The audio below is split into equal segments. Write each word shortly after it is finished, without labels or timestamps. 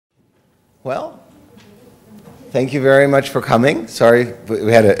Well, thank you very much for coming. Sorry,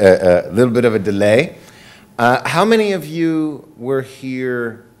 we had a little bit of a delay. How many of you were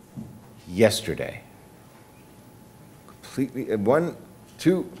here yesterday? Completely,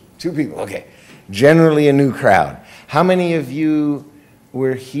 two people, okay. Generally a new crowd. How many of you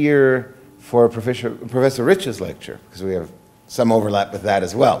were here for Professor Rich's lecture? Because we have some overlap with that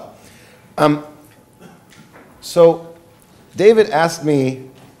as well. So David asked me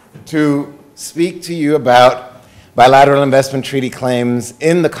to speak to you about bilateral investment treaty claims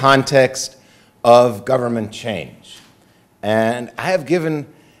in the context of government change. And I have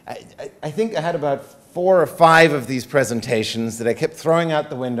given, I think I had about 4 or 5 of these presentations that I kept throwing out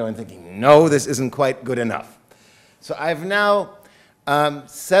the window and thinking, no, this isn't quite good enough. So I've now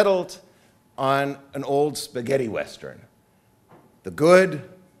settled on an old spaghetti western: the good,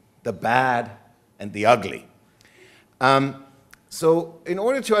 the bad, and the ugly. So in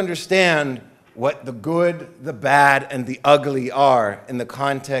order to understand what the good, the bad, and the ugly are in the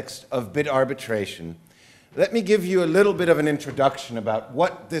context of bid arbitration, let me give you a little bit of an introduction about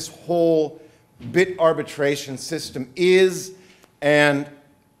what this whole bid arbitration system is and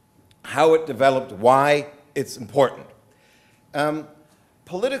how it developed, why it's important.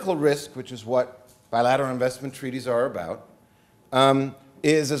 Political risk, which is what bilateral investment treaties are about,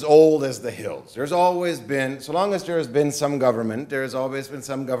 is as old as the hills. There's always been, so long as there has been some government, there has always been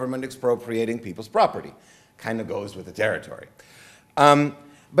some government expropriating people's property. Kind of goes with the territory.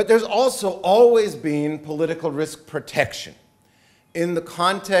 But there's also always been political risk protection. In the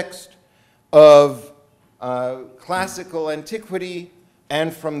context of classical antiquity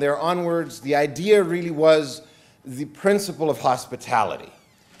and from there onwards, the idea really was the principle of hospitality,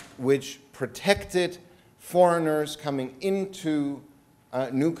 which protected foreigners coming into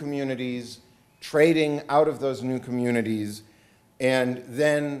new communities, trading out of those new communities, and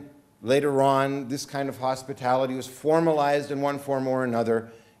then later on, this kind of hospitality was formalized in one form or another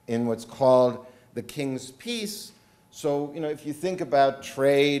in what's called the King's Peace. So, if you think about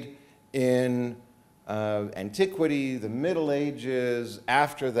trade in antiquity, the Middle Ages,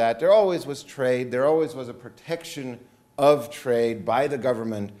 after that, there always was trade, there always was a protection of trade by the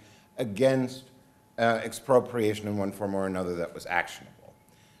government against expropriation in one form or another that was actionable.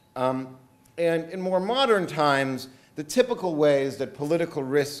 And in more modern times, the typical ways that political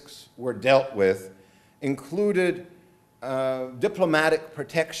risks were dealt with included diplomatic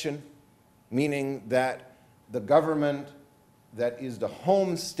protection, meaning that the government that is the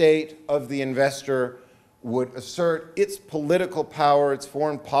home state of the investor would assert its political power, its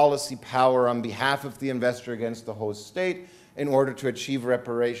foreign policy power on behalf of the investor against the host state in order to achieve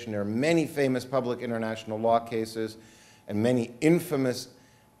reparation. There are many famous public international law cases and many infamous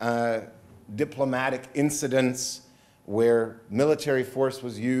diplomatic incidents where military force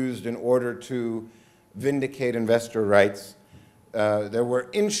was used in order to vindicate investor rights. There were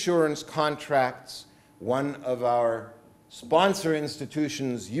insurance contracts. One of our sponsor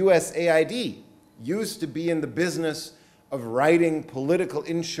institutions, USAID, used to be in the business of writing political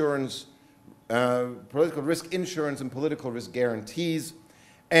insurance, political risk insurance and political risk guarantees,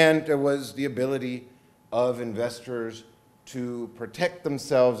 and there was the ability of investors to protect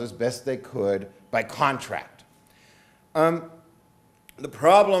themselves as best they could by contract. The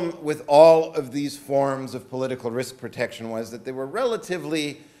problem with all of these forms of political risk protection was that they were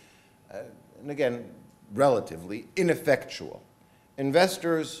relatively, and again, relatively ineffectual.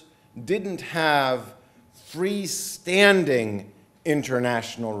 Investors didn't have freestanding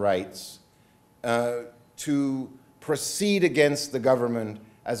international rights to proceed against the government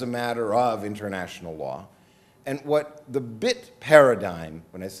as a matter of international law. And what the BIT paradigm,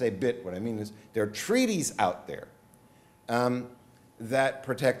 when I say BIT, what I mean is there are treaties out there that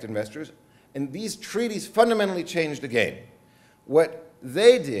protect investors, and these treaties fundamentally changed the game. What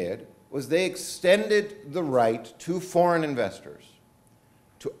they did was they extended the right to foreign investors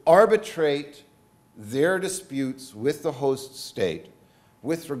to arbitrate their disputes with the host state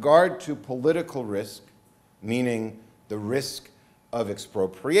with regard to political risk, meaning the risk of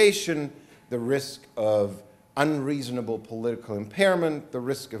expropriation, the risk of unreasonable political impairment, the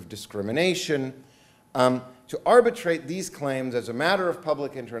risk of discrimination, to arbitrate these claims as a matter of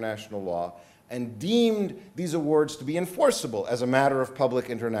public international law and deemed these awards to be enforceable as a matter of public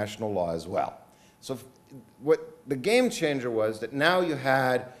international law as well. So what the game changer was that now you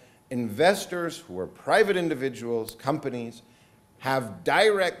had investors who were private individuals, companies, have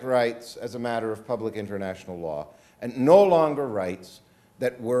direct rights as a matter of public international law and no longer rights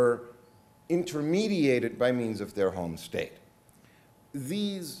that were intermediated by means of their home state.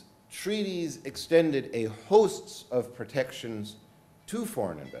 These treaties extended a host of protections to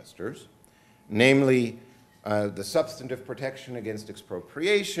foreign investors, namely the substantive protection against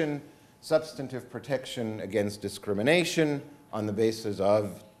expropriation, substantive protection against discrimination on the basis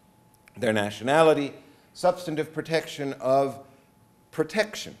of their nationality, substantive protection of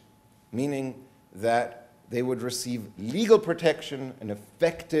protection, meaning that they would receive legal protection, an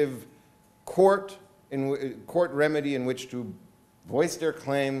effective court remedy in which to voice their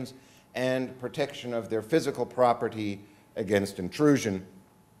claims, and protection of their physical property against intrusion.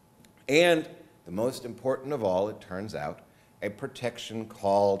 And the most important of all, it turns out, a protection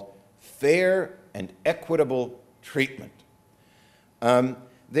called fair and equitable treatment.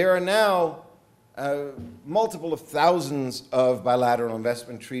 There are now multiple of thousands of bilateral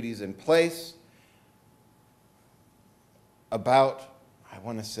investment treaties in place. About, I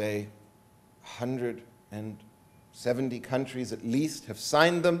want to say, 170 countries at least have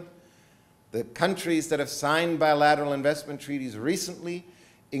signed them. The countries that have signed bilateral investment treaties recently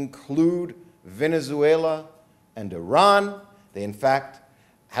include Venezuela and Iran. They, in fact,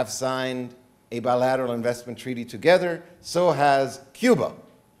 have signed a bilateral investment treaty together. So has Cuba.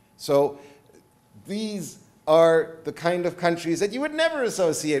 So these are the kind of countries that you would never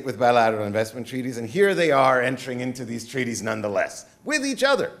associate with bilateral investment treaties, and here they are entering into these treaties nonetheless, with each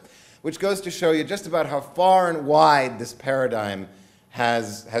other, which goes to show you just about how far and wide this paradigm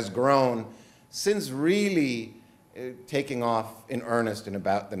has grown since really taking off in earnest in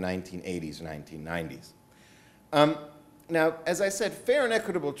about the 1980s, 1990s. Now, as I said, fair and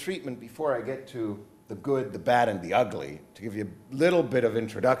equitable treatment, before I get to the good, the bad, and the ugly, to give you a little bit of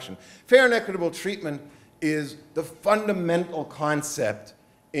introduction, fair and equitable treatment is the fundamental concept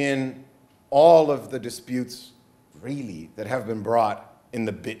in all of the disputes, really, that have been brought in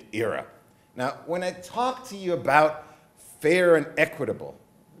the BIT era. Now, when I talk to you about fair and equitable,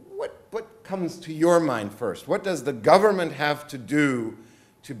 what comes to your mind first? What does the government have to do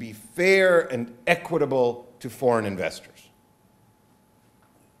to be fair and equitable to foreign investors?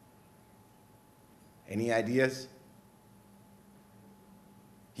 Any ideas?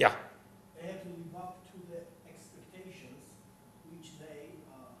 Yeah. They have to live up to the expectations which they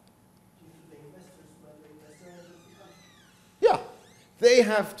give to the investors when they invest in the country. Yeah. They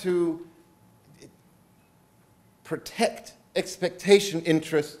have to protect expectation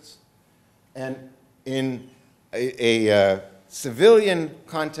interests, and in a civilian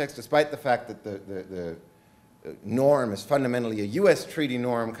context, despite the fact that the norm is fundamentally a US treaty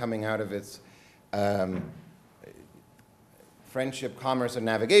norm coming out of its friendship, commerce, and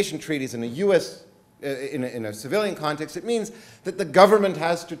navigation treaties in a in a civilian context, it means that the government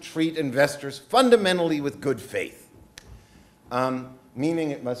has to treat investors fundamentally with good faith,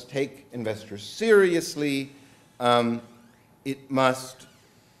 meaning it must take investors seriously, it must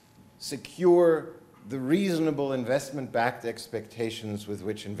secure the reasonable investment-backed expectations with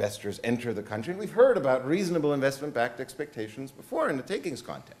which investors enter the country. And we've heard about reasonable investment-backed expectations before in the takings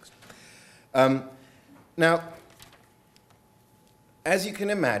context. Now, as you can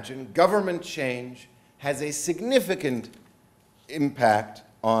imagine, government change has a significant impact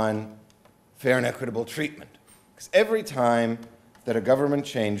on fair and equitable treatment. Because every time that a government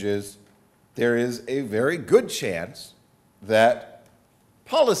changes, there is a very good chance that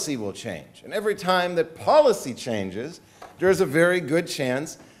policy will change. And every time that policy changes, there's a very good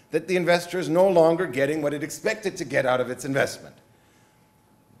chance that the investor is no longer getting what it expected to get out of its investment.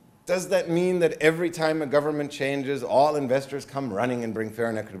 Does that mean that every time a government changes, all investors come running and bring fair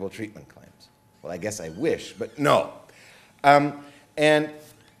and equitable treatment claims? Well, I guess I wish, but no. And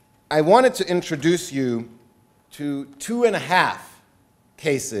I wanted to introduce you to 2.5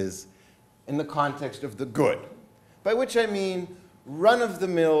 cases in the context of the good, by which I mean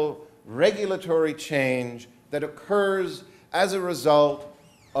run-of-the-mill regulatory change that occurs as a result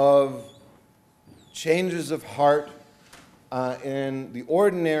of changes of heart in the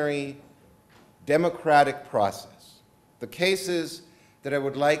ordinary democratic process. The cases that I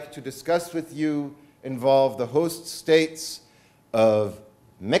would like to discuss with you involve the host states of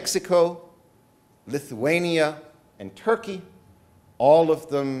Mexico, Lithuania, and Turkey, all of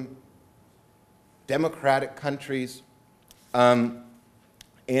them democratic countries.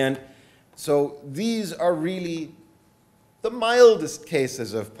 And so these are really the mildest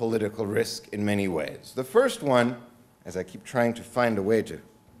cases of political risk in many ways. The first one, as I keep trying to find a way to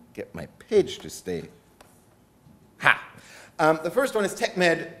get my page to stay. The first one is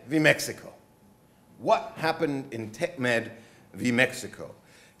TechMed v. Mexico. What happened in TechMed v. Mexico?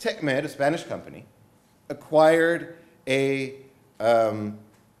 TechMed, a Spanish company, acquired a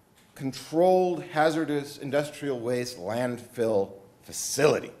controlled hazardous industrial waste landfill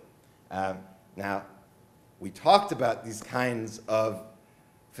facility. Now, we talked about these kinds of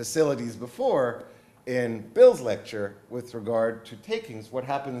facilities before in Bill's lecture with regard to takings. What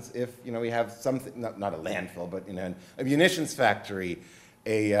happens if, you know, we have something, not a landfill, but, you know, a munitions factory,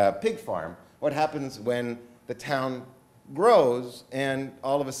 a pig farm? What happens when the town grows and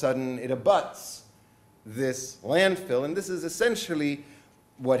all of a sudden it abuts this landfill? And this is essentially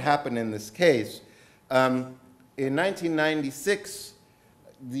what happened in this case. In 1996,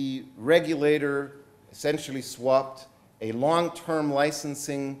 the regulator essentially swapped a long-term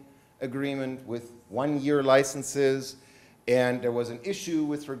licensing agreement with one-year licenses, and there was an issue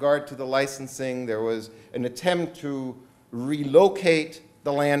with regard to the licensing. There was an attempt to relocate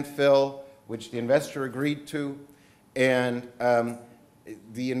the landfill, which the investor agreed to, and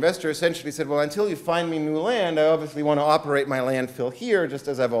the investor essentially said, well, until you find me new land, I obviously want to operate my landfill here, just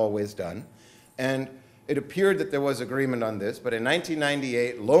as I've always done. And it appeared that there was agreement on this, but in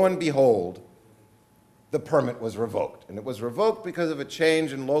 1998, lo and behold, the permit was revoked. And it was revoked because of a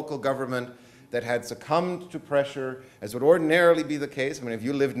change in local government that had succumbed to pressure, as would ordinarily be the case. I mean, if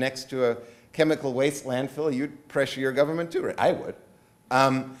you lived next to a chemical waste landfill, you'd pressure your government too, right? I would.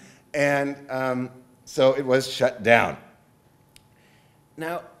 So it was shut down.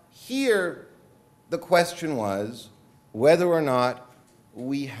 Now, here, the question was whether or not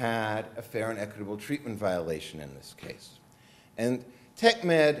we had a fair and equitable treatment violation in this case. And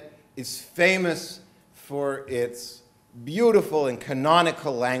TechMed is famous for its beautiful and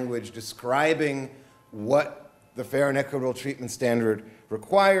canonical language describing what the fair and equitable treatment standard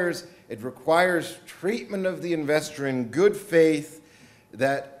requires. It requires treatment of the investor in good faith,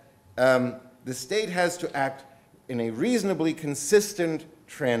 that the state has to act in a reasonably consistent,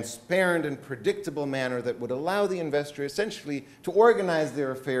 transparent, and predictable manner that would allow the investor essentially to organize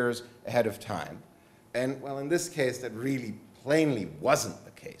their affairs ahead of time. And, well, in this case, that really plainly wasn't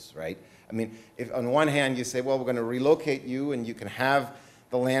the case, right? I mean, if on one hand you say, well, we're going to relocate you and you can have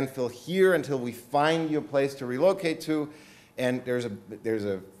the landfill here until we find you a place to relocate to, and there's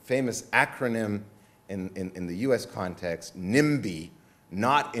a famous acronym in the US context, NIMBY,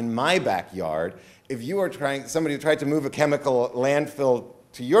 not in my backyard. If you are somebody tried to move a chemical landfill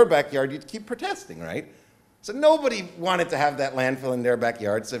to your backyard, you'd keep protesting, right? So nobody wanted to have that landfill in their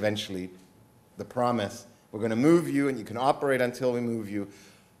backyard, so eventually the promise, we're going to move you and you can operate until we move you,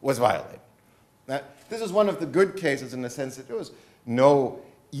 was violated. Now, this is one of the good cases in the sense that there was no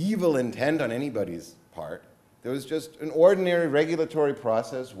evil intent on anybody's part. There was just an ordinary regulatory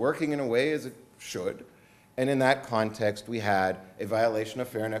process working in a way as it should. And in that context, we had a violation of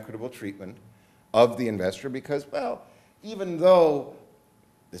fair and equitable treatment of the investor because, well, even though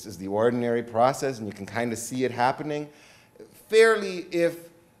this is the ordinary process and you can kind of see it happening, fairly if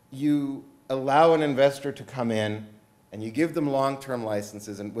you allow an investor to come in and you give them long-term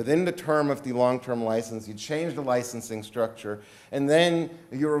licenses, and within the term of the long-term license, you change the licensing structure, and then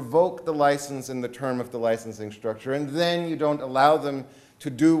you revoke the license in the term of the licensing structure, and then you don't allow them to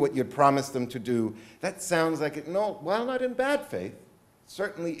do what you'd promised them to do. That sounds like it, no, well, not in bad faith. It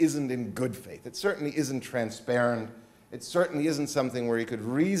certainly isn't in good faith. It certainly isn't transparent. It certainly isn't something where you could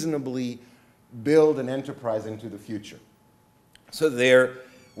reasonably build an enterprise into the future. So there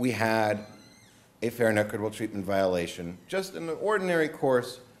we had a fair and equitable treatment violation, just in the ordinary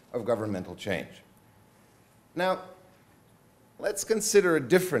course of governmental change. Now, let's consider a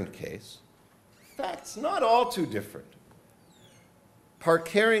different case. Facts not all too different.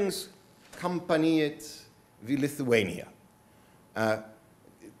 Parkeringskompaniet wie Lithuania.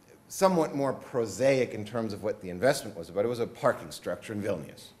 Somewhat more prosaic in terms of what the investment was about. It was a parking structure in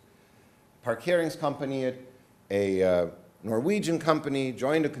Vilnius. Parkeringskompaniet, a Norwegian company,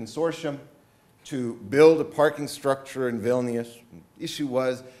 joined a consortium to build a parking structure in Vilnius. The issue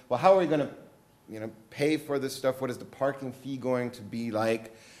was, well, how are we going to pay for this stuff? What is the parking fee going to be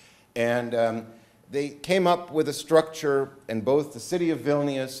like? And they came up with a structure, and both the city of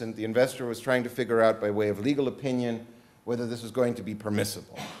Vilnius and the investor was trying to figure out by way of legal opinion whether this was going to be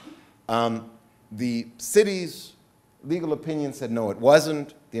permissible. The city's legal opinion said no, it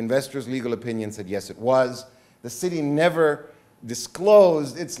wasn't. The investor's legal opinion said yes, it was. The city never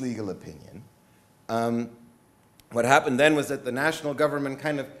disclosed its legal opinion. What happened then was that the national government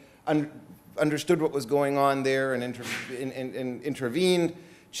kind of understood what was going on there and intervened,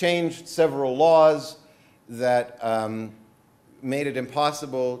 changed several laws that made it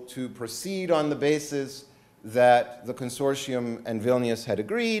impossible to proceed on the basis that the consortium and Vilnius had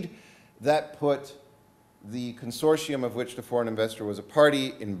agreed. That put the consortium of which the foreign investor was a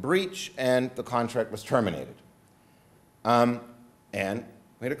party in breach, and the contract was terminated. And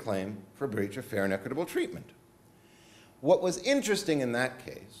made a claim for breach of fair and equitable treatment. What was interesting in that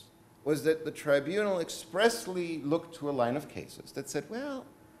case was that the tribunal expressly looked to a line of cases that said, well,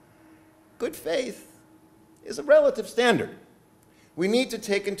 good faith is a relative standard. We need to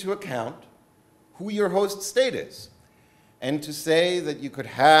take into account who your host state is. And to say that you could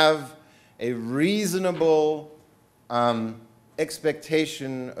have a reasonable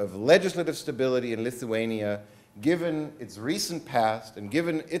expectation of legislative stability in Lithuania, given its recent past and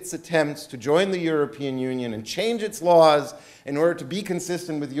given its attempts to join the European Union and change its laws in order to be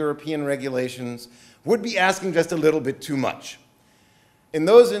consistent with European regulations, would be asking just a little bit too much. In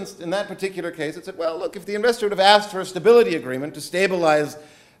that particular case, it said, well, look, if the investor would have asked for a stability agreement to stabilize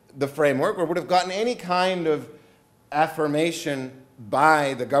the framework, or would have gotten any kind of affirmation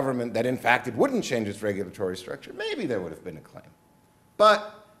by the government that, in fact, it wouldn't change its regulatory structure, maybe there would have been a claim.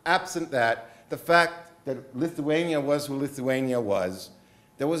 But absent that, the fact that Lithuania was who Lithuania was,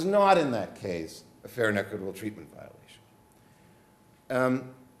 there was not in that case a fair and equitable treatment violation.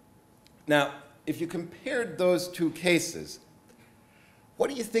 Now, if you compared those two cases, what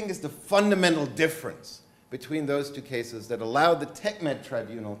do you think is the fundamental difference between those two cases that allowed the TechMed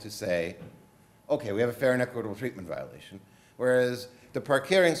tribunal to say, okay, we have a fair and equitable treatment violation, whereas the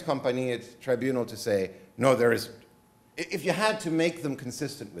Parkeringskompaniet tribunal to say, no, there isn't? If you had to make them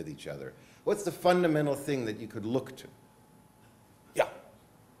consistent with each other, what's the fundamental thing that you could look to? Yeah?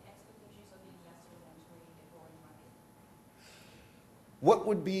 What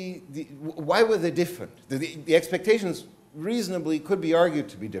would be why were they different? The expectations reasonably could be argued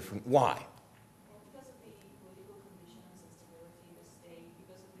to be different. Why? Well, because of the political conditions and stability of the state,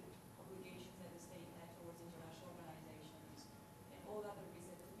 because of the obligations that the state had towards international organizations, and all other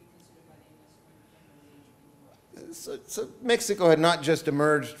reasons that could be considered by the investor. So Mexico had not just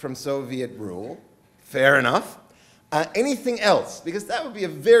emerged from Soviet rule. Fair enough. Anything else? Because that would be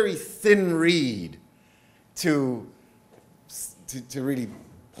a very thin reed to really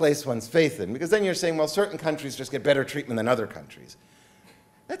place one's faith in, because then you're saying, well, certain countries just get better treatment than other countries.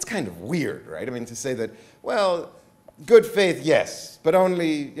 That's kind of weird, right? I mean, to say that, well, good faith, yes, but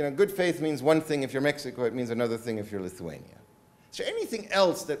only, good faith means one thing if you're Mexico, it means another thing if you're Lithuania. Is there anything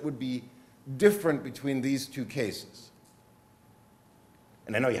else that would be different between these two cases?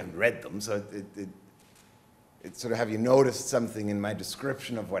 And I know you haven't read them, so it sort of, have you noticed something in my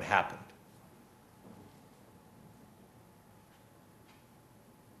description of what happened?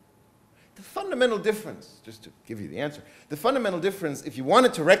 The fundamental difference, just to give you the answer, the fundamental difference, if you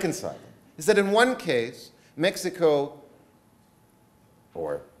wanted to reconcile them, is that in one case, Mexico,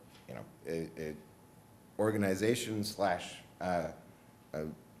 or organizations /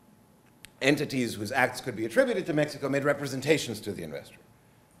 entities whose acts could be attributed to Mexico, made representations to the investor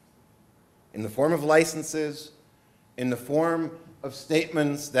in the form of licenses, in the form of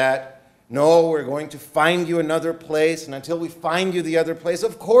statements that, no, we're going to find you another place, and until we find you the other place,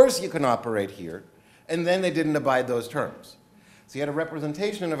 of course you can operate here. And then they didn't abide those terms. So you had a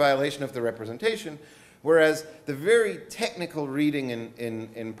representation and a violation of the representation, whereas the very technical reading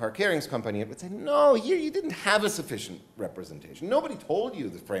in Parkeringskompaniet would say, no, here you didn't have a sufficient representation. Nobody told you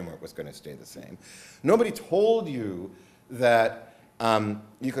the framework was going to stay the same. Nobody told you that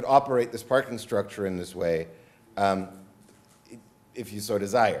you could operate this parking structure in this way if you so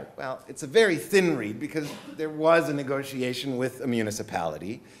desired. Well, it's a very thin reed because there was a negotiation with a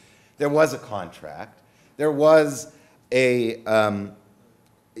municipality. There was a contract. There was an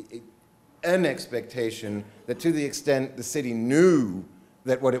expectation that to the extent the city knew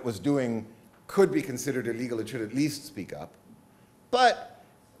that what it was doing could be considered illegal, it should at least speak up. But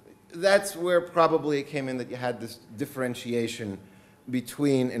that's where probably it came in that you had this differentiation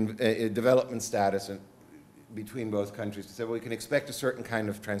between development status and between both countries to say, well, we can expect a certain kind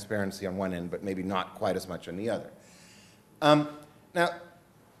of transparency on one end, but maybe not quite as much on the other. Now,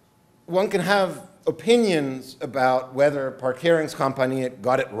 one can have opinions about whether Parkeringskompaniet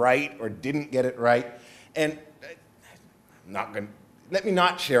got it right or didn't get it right, and let me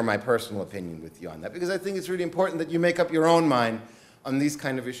not share my personal opinion with you on that, because I think it's really important that you make up your own mind on these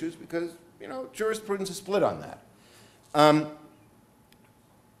kind of issues, because jurisprudence is split on that.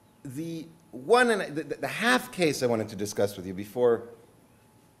 The half case I wanted to discuss with you before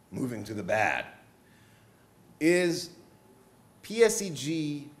moving to the bad is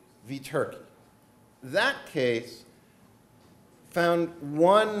PSEG v. Turkey. That case found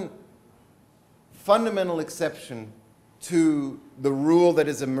one fundamental exception to the rule that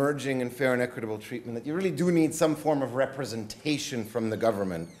is emerging in fair and equitable treatment, that you really do need some form of representation from the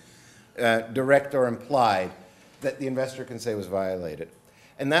government, direct or implied, that the investor can say was violated.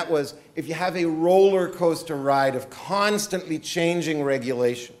 And that was, if you have a roller coaster ride of constantly changing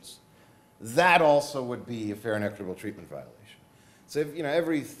regulations, that also would be a fair and equitable treatment violation. So if,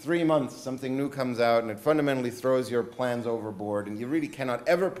 every 3 months something new comes out and it fundamentally throws your plans overboard and you really cannot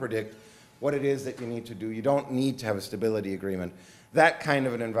ever predict what it is that you need to do. You don't need to have a stability agreement. That kind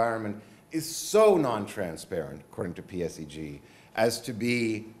of an environment is so non-transparent, according to PSEG, as to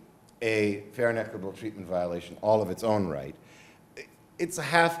be a fair and equitable treatment violation all of its own right. It's a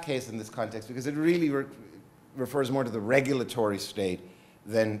half case in this context because it really refers more to the regulatory state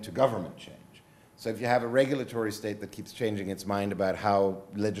than to government change. So if you have a regulatory state that keeps changing its mind about how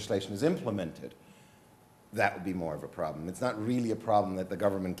legislation is implemented, that would be more of a problem. It's not really a problem that the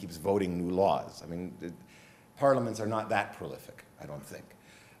government keeps voting new laws. I mean, parliaments are not that prolific, I don't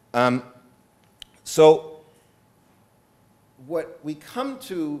think. So what we come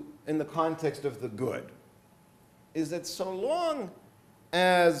to in the context of the good is that so long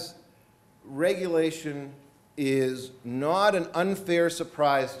as regulation is not an unfair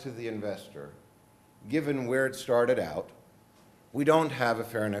surprise to the investor, given where it started out, we don't have a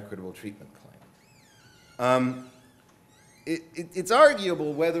fair and equitable treatment claim. It's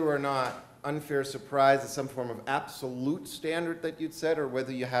arguable whether or not unfair surprise is some form of absolute standard that you'd set, or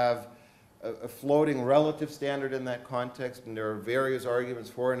whether you have a floating relative standard in that context, and there are various arguments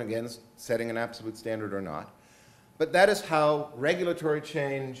for and against setting an absolute standard or not. But that is how regulatory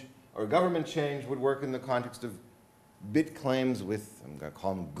change or government change would work in the context of bid claims with, I'm going to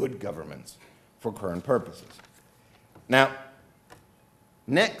call them good governments for current purposes. Now,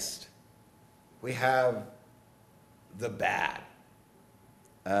 next, we have the bad.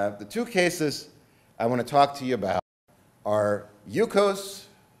 The two cases I want to talk to you about are UCOS,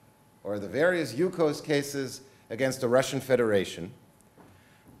 or the various UCOS cases against the Russian Federation,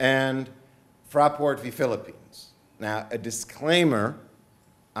 and Fraport v. Philippines. Now, a disclaimer,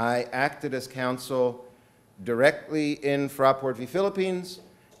 I acted as counsel directly in Fraport v. Philippines,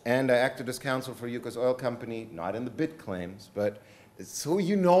 and I acted as counsel for UCOS Oil Company, not in the bid claims, but so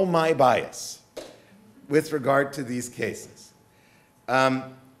you know my bias with regard to these cases.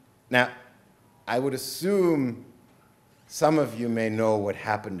 Now, I would assume some of you may know what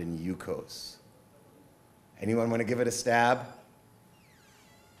happened in UCOS. Anyone want to give it a stab?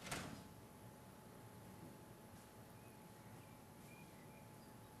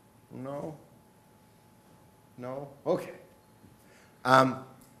 No? No? Okay.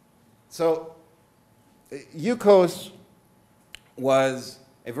 So UCOS was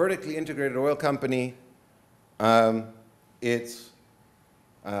a vertically integrated oil company. Its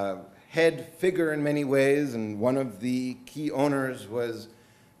head figure in many ways, and one of the key owners was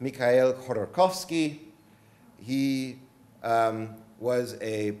Mikhail Khodorkovsky. He was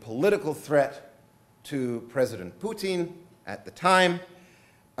a political threat to President Putin at the time,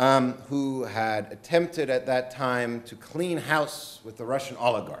 who had attempted at that time to clean house with the Russian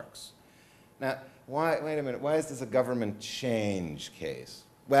oligarchs. Now, wait a minute, why is this a government change case?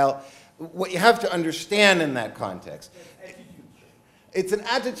 Well, what you have to understand in that context, it's an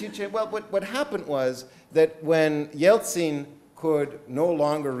attitude change. Well, what happened was that when Yeltsin could no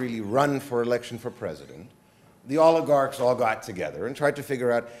longer really run for election for president, the oligarchs all got together and tried to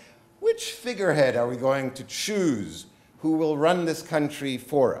figure out which figurehead are we going to choose who will run this country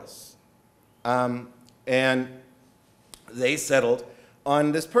for us. And they settled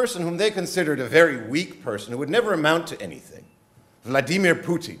on this person whom they considered a very weak person who would never amount to anything, Vladimir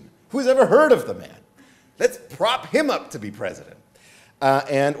Putin. Who's ever heard of the man? Let's prop him up to be president.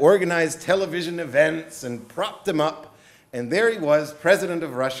 And organized television events and propped him up. And there he was, president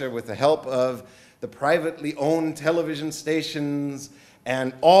of Russia, with the help of the privately owned television stations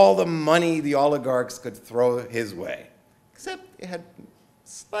and all the money the oligarchs could throw his way. Except they had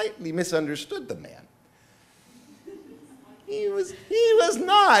slightly misunderstood the man. He was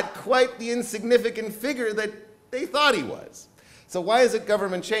not quite the insignificant figure that they thought he was. So why is it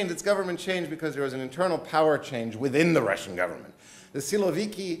government change? It's government change because there was an internal power change within the Russian government. The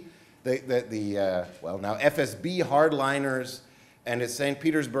Siloviki, well, now FSB hardliners and his St.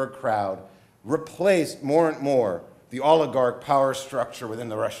 Petersburg crowd replaced more and more the oligarch power structure within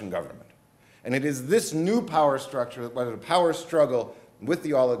the Russian government. And it is this new power structure, the power struggle with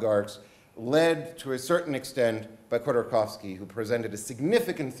the oligarchs, led to a certain extent by Khodorkovsky, who presented a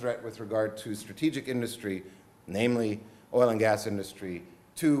significant threat with regard to strategic industry, namely oil and gas industry,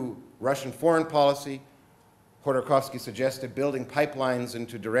 to Russian foreign policy. Khodorkovsky suggested building pipelines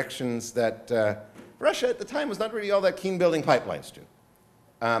into directions that Russia at the time was not really all that keen building pipelines to.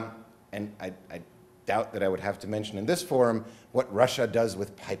 And I doubt that I would have to mention in this forum what Russia does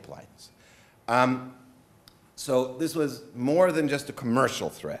with pipelines. So this was more than just a commercial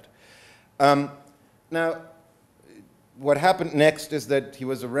threat. Now, what happened next is that he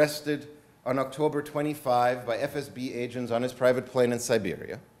was arrested on October 25 by FSB agents on his private plane in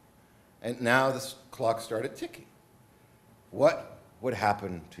Siberia. And now the clock started ticking. What what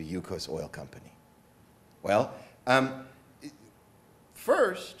happened to Yukos Oil Company? Well,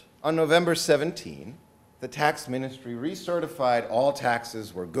 first, on November 17, the tax ministry recertified all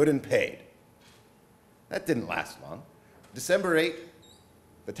taxes were good and paid. That didn't last long. December 8,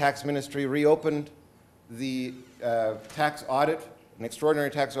 the tax ministry reopened the tax audit, an extraordinary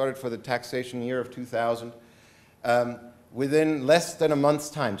tax audit for the taxation year of 2000. Within less than a month's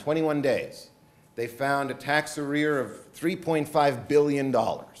time, 21 days, they found a tax arrear of $3.5 billion.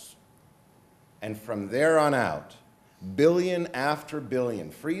 And from there on out, billion after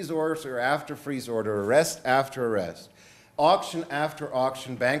billion, freeze order after freeze order, arrest after arrest, auction after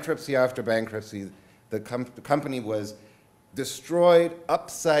auction, bankruptcy after bankruptcy, the company was destroyed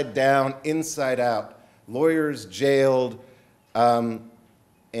upside down, inside out, lawyers jailed,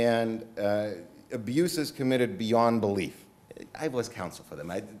 and abuses committed beyond belief. I was counsel for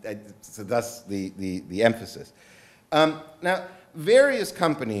them, so thus the emphasis. Now, various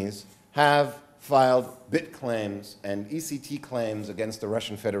companies have filed BIT claims and ECT claims against the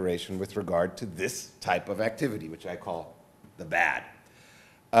Russian Federation with regard to this type of activity, which I call the bad.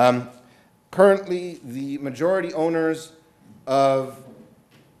 Currently, the majority owners of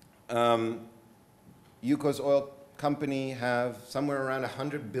Yukos Oil Company have somewhere around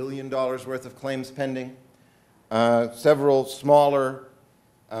 $100 billion worth of claims pending. Several smaller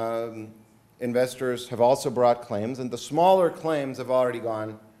investors have also brought claims, and the smaller claims have already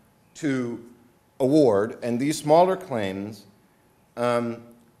gone to award, and these smaller claims called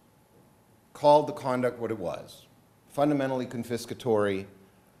the conduct what it was: fundamentally confiscatory,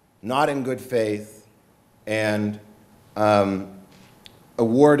 not in good faith, and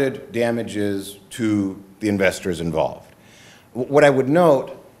awarded damages to the investors involved. What I would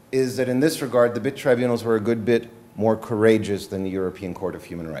note is that in this regard, the BIT tribunals were a good bit more courageous than the European Court of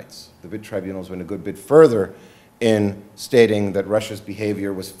Human Rights. The BIT tribunals went a good bit further in stating that Russia's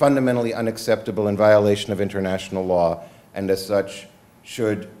behavior was fundamentally unacceptable in violation of international law, and as such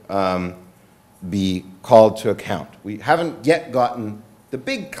should be called to account. We haven't yet gotten the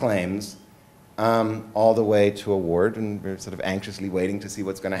big claims all the way to award, and we're sort of anxiously waiting to see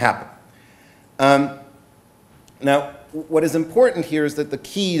what's going to happen. Now, what is important here is that the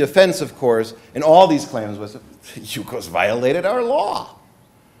key defense, of course, in all these claims was that Yukos violated our law.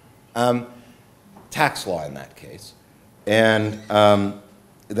 Tax law in that case. And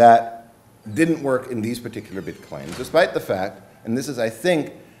that didn't work in these particular BIT claims, despite the fact, and this is, I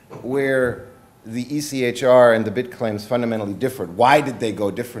think, where the ECHR and the BIT claims fundamentally differed. Why did they go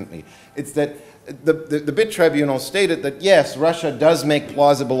differently? It's that the BIT tribunal stated that, yes, Russia does make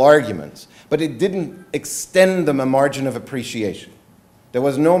plausible arguments, but it didn't extend them a margin of appreciation. There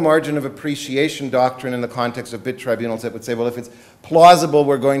was no margin of appreciation doctrine in the context of BIT tribunals that would say, well, if it's plausible,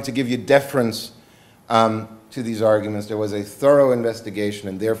 we're going to give you deference to these arguments. There was a thorough investigation,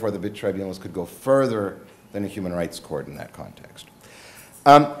 and therefore the BIT tribunals could go further than a human rights court in that context.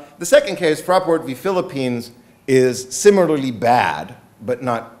 The second case, Fraport v. Philippines, is similarly bad, but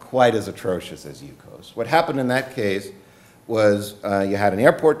not quite as atrocious as Yukos. What happened in that case was you had an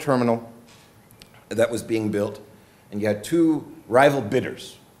airport terminal that was being built, and you had two rival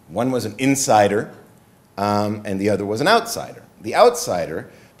bidders. One was an insider, and the other was an outsider. The outsider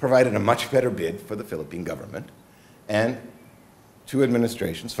provided a much better bid for the Philippine government, and two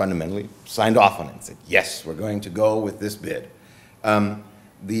administrations fundamentally signed off on it and said, yes, we're going to go with this bid.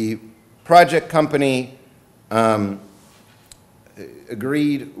 The project company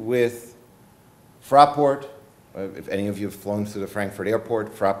agreed with Fraport, if any of you have flown through the Frankfurt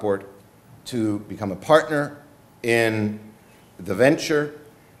airport, Fraport, to become a partner in the venture,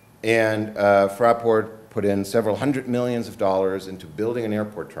 and Fraport put in several hundred millions of dollars into building an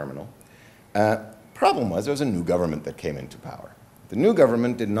airport terminal. Problem was, there was a new government that came into power. The new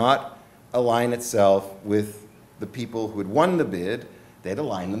government did not align itself with the people who had won the bid. They had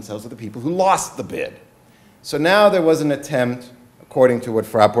aligned themselves with the people who lost the bid. So now there was an attempt, according to what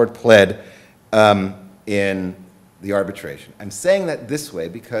Fraport pled, in the arbitration. I'm saying that this way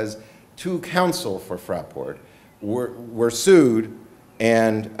because two counsel for Fraport were sued,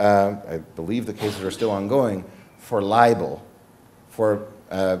 and I believe the cases are still ongoing, for libel, for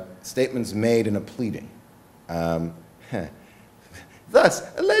statements made in a pleading. Thus,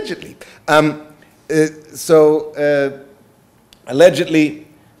 allegedly. Allegedly,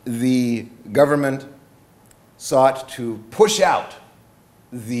 the government sought to push out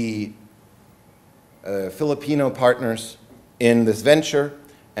the Filipino partners in this venture,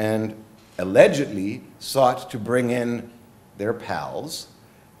 and allegedly sought to bring in their pals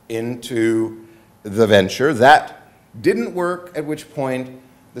into the venture. That didn't work, at which point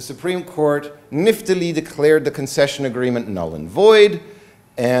the Supreme Court niftily declared the concession agreement null and void,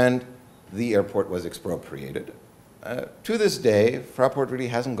 and the airport was expropriated. To this day, Fraport really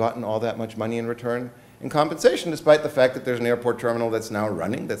hasn't gotten all that much money in return in compensation, despite the fact that there's an airport terminal that's now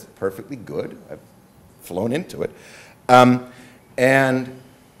running that's perfectly good. I've flown into it.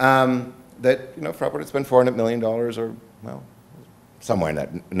 That, you know, Fraport had spent $400 million or, well, somewhere in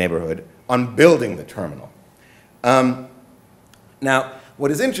that neighborhood on building the terminal. Now,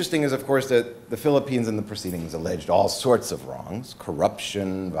 what is interesting is, of course, that the Philippines in the proceedings alleged all sorts of wrongs,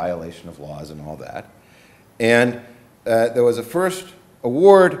 corruption, violation of laws, and all that. And there was a first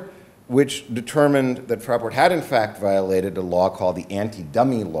award which determined that Fraport had, in fact, violated a law called the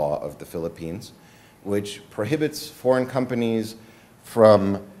anti-dummy law of the Philippines, which prohibits foreign companies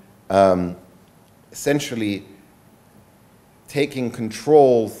from essentially taking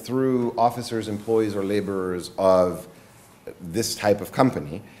control through officers, employees, or laborers of this type of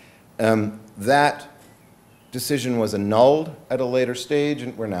company. That decision was annulled at a later stage,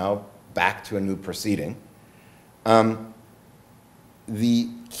 and we're now back to a new proceeding. The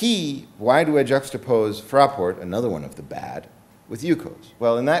key, why do I juxtapose Fraport, another one of the bad, with UCOs?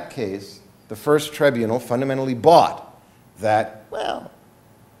 Well, in that case, the first tribunal fundamentally bought that, well,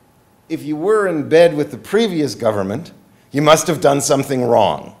 if you were in bed with the previous government, you must have done something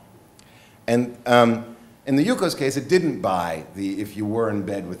wrong. And in the UCO's case, it didn't buy the if you were in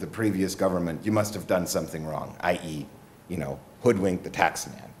bed with the previous government, you must have done something wrong, i.e., you know, hoodwink the tax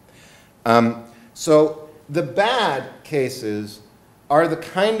man. So the bad cases are the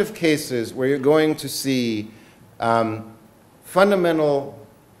kind of cases where you're going to see fundamental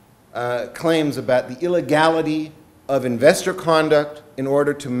claims about the illegality of investor conduct in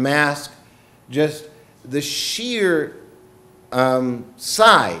order to mask just the sheer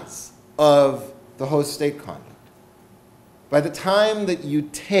size of the host state conduct. By the time that you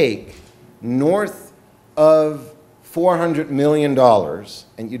take north of $400 million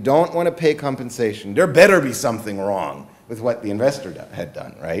and you don't want to pay compensation, there better be something wrong with what the investor had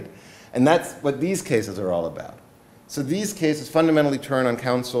done, right? And that's what these cases are all about. So these cases fundamentally turn on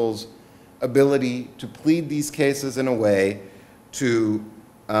counsel's ability to plead these cases in a way to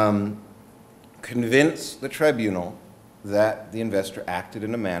convince the tribunal that the investor acted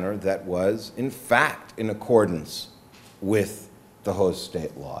in a manner that was, in fact, in accordance with the host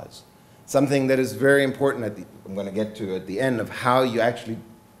state laws. Something that is very important, I'm going to get to at the end, of how you actually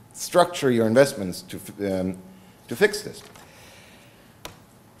structure your investments to fix this.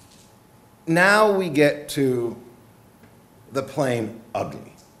 Now we get to the plain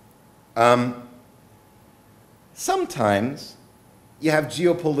ugly. Sometimes you have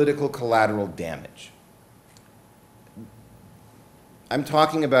geopolitical collateral damage. I'm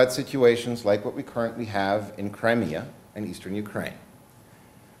talking about situations like what we currently have in Crimea and eastern Ukraine.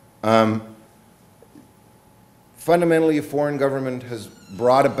 Fundamentally, a foreign government has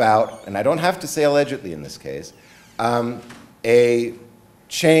brought about, and I don't have to say allegedly in this case, a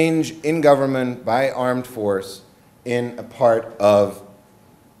change in government by armed force in a part of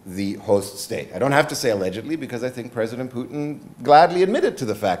the host state. I don't have to say allegedly because I think President Putin gladly admitted to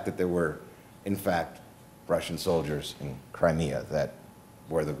the fact that there were, in fact, Russian soldiers in Crimea that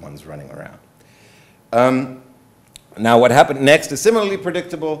were the ones running around. Now, what happened next is similarly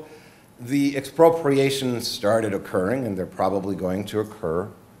predictable. The expropriations started occurring, and they're probably going to occur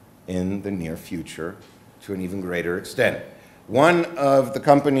in the near future to an even greater extent. One of the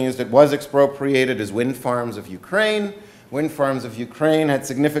companies that was expropriated is Wind Farms of Ukraine. Wind Farms of Ukraine had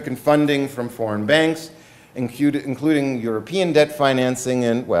significant funding from foreign banks, including European debt financing,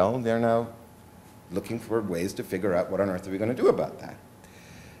 and, well, they're now looking for ways to figure out what on earth are we going to do about that.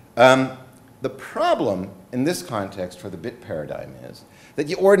 The problem in this context for the BIT paradigm is that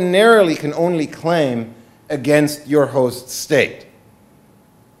you ordinarily can only claim against your host state.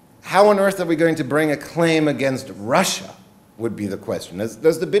 How on earth are we going to bring a claim against Russia, would be the question.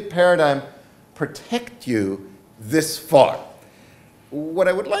 Does the BIT paradigm protect you this far? What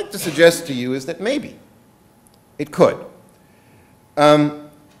I would like to suggest to you is that maybe it could.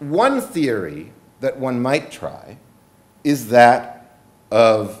 One theory that one might try is that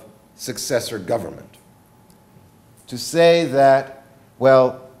of successor government. To say that,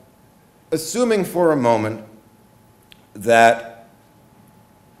 well, assuming for a moment that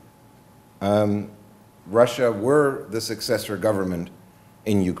Russia were the successor government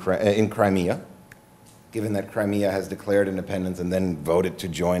in Crimea, given that Crimea has declared independence and then voted to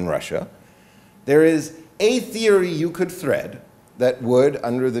join Russia, there is a theory you could thread that would,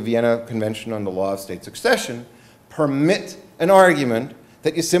 under the Vienna Convention on the Law of State Succession, permit an argument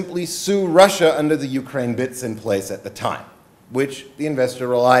that you simply sue Russia under the Ukraine bits in place at the time, which the investor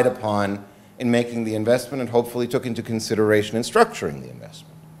relied upon in making the investment and hopefully took into consideration in structuring the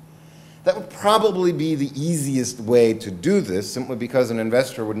investment. That would probably be the easiest way to do this, simply because an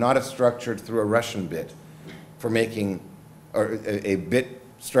investor would not have structured through a Russian bit for making, or a bit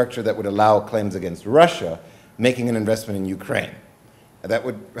structure that would allow claims against Russia, making an investment in Ukraine. That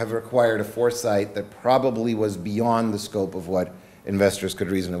would have required a foresight that probably was beyond the scope of what investors could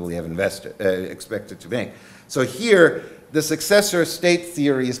reasonably have expected to make. So here, the successor state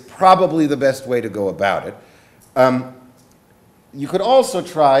theory is probably the best way to go about it. You could also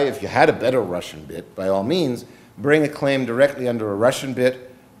try, if you had a better Russian bit, by all means, bring a claim directly under a Russian bit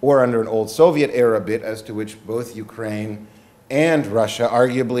or under an old Soviet era bit, as to which both Ukraine and Russia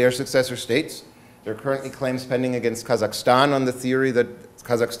arguably are successor states. There are currently claims pending against Kazakhstan on the theory that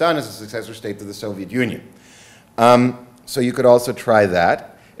Kazakhstan is a successor state to the Soviet Union. So you could also try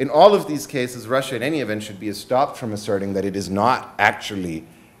that. In all of these cases, Russia in any event should be stopped from asserting that it is not actually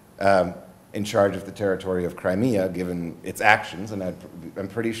in charge of the territory of Crimea, given its actions, and I'm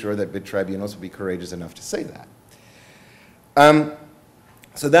pretty sure that bid tribunals will be courageous enough to say that.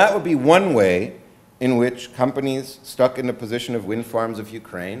 So that would be one way in which companies stuck in the position of wind farms of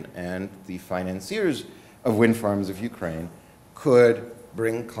Ukraine and the financiers of wind farms of Ukraine could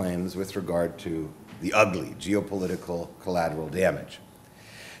bring claims with regard to the ugly geopolitical collateral damage.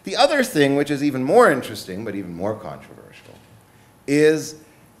 The other thing, which is even more interesting but even more controversial, is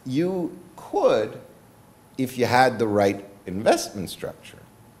you could, if you had the right investment structure,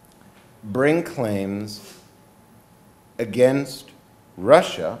 bring claims against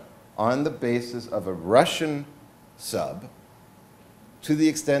Russia on the basis of a Russian sub, to the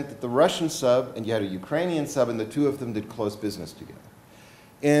extent that the Russian sub, and you had a Ukrainian sub, and the two of them did close business together.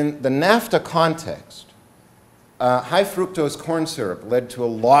 In the NAFTA context, high fructose corn syrup led to a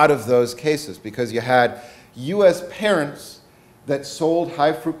lot of those cases, because you had US parents that sold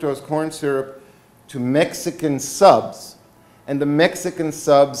high fructose corn syrup to Mexican subs, and the Mexican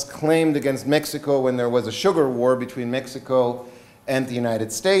subs claimed against Mexico when there was a sugar war between Mexico and the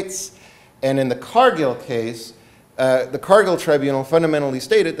United States. And in the Cargill case, the Cargill tribunal fundamentally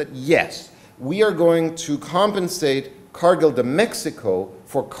stated that, yes, we are going to compensate Cargill de Mexico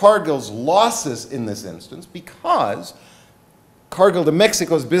for Cargill's losses in this instance, because Cargill de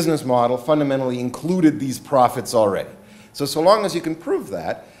Mexico's business model fundamentally included these profits already. So long as you can prove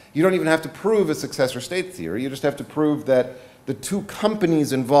that, you don't even have to prove a successor state theory. You just have to prove that the two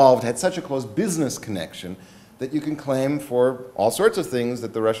companies involved had such a close business connection that you can claim for all sorts of things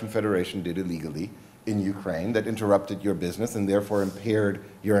that the Russian Federation did illegally in Ukraine that interrupted your business and therefore impaired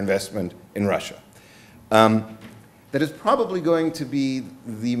your investment in Russia. That is probably going to be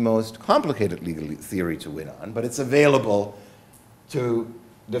the most complicated legal theory to win on, but it's available to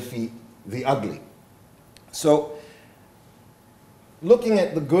defeat the ugly. So, looking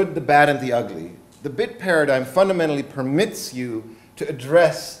at the good, the bad, and the ugly, the bid paradigm fundamentally permits you to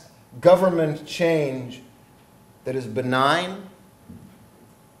address government change that is benign,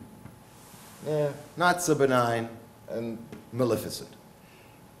 not so benign, and maleficent.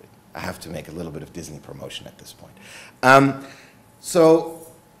 I have to make a little bit of Disney promotion at this point. So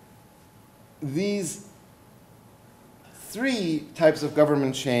these three types of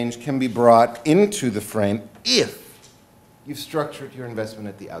government change can be brought into the frame if you've structured your investment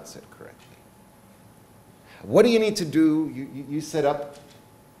at the outset correctly. What do you need to do? You set up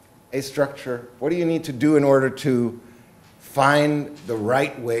a structure. What do you need to do in order to find the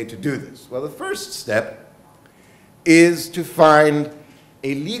right way to do this? Well, the first step is to find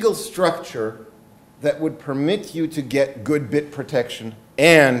a legal structure that would permit you to get good bit protection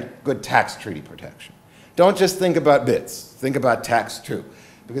and good tax treaty protection. Don't just think about bits. Think about tax too.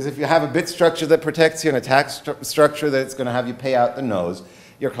 Because if you have a bit structure that protects you and a tax structure that's going to have you pay out the nose,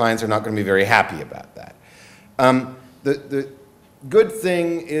 your clients are not going to be very happy about that. The good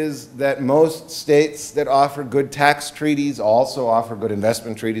thing is that most states that offer good tax treaties also offer good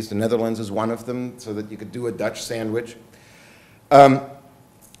investment treaties. The Netherlands is one of them, so that you could do a Dutch sandwich.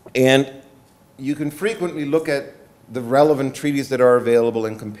 And you can frequently look at the relevant treaties that are available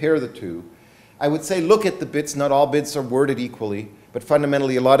and compare the two. I would say look at the bits. Not all bits are worded equally, but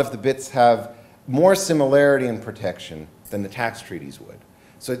fundamentally a lot of the bits have more similarity in protection than the tax treaties would.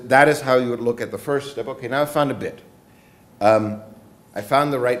 So that is how you would look at the first step. Okay, now I found a bit. I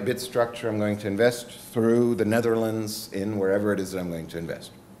found the right bit structure. I'm going to invest through the Netherlands in wherever it is that I'm going to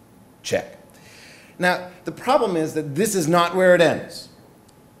invest. Check. Now, the problem is that this is not where it ends.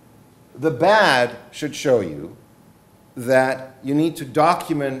 The bad should show you that you need to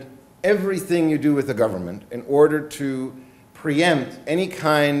document everything you do with the government in order to preempt any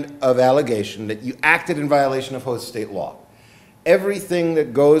kind of allegation that you acted in violation of host state law. everything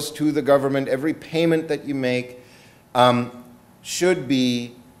that goes to the government, every payment that you make, should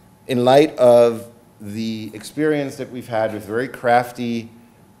be, in light of the experience that we've had with very crafty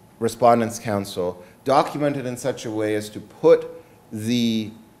respondents' counsel, documented in such a way as to put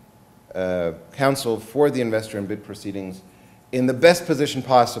the counsel for the investor and bid proceedings in the best position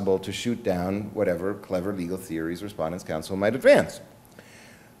possible to shoot down whatever clever legal theories respondents' counsel might advance.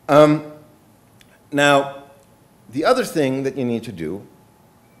 Now, the other thing that you need to do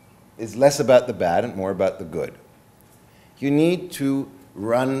is less about the bad and more about the good. You need to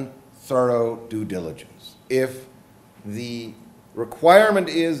run thorough due diligence. If the requirement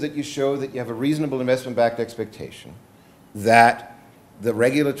is that you show that you have a reasonable investment-backed expectation, that the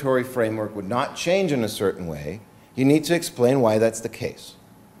regulatory framework would not change in a certain way, you need to explain why that's the case.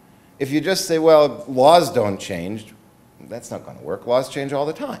 If you just say, well, laws don't change, that's not going to work. Laws change all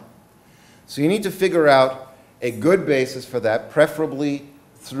the time. So you need to figure out a good basis for that, preferably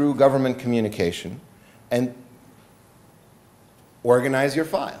through government communication, and organize your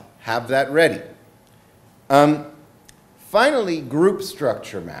file. Have that ready. Finally, group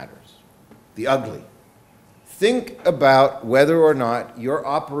structure matters, the ugly. Think about whether or not you're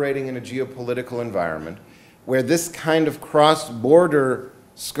operating in a geopolitical environment where this kind of cross-border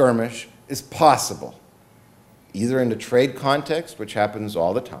skirmish is possible, either in the trade context, which happens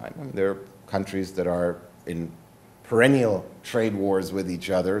all the time. I mean, there are countries that are in perennial trade wars with each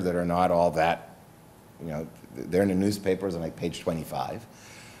other that are not all that, they're in the newspapers on like page 25,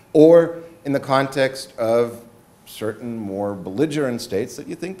 or in the context of certain more belligerent states that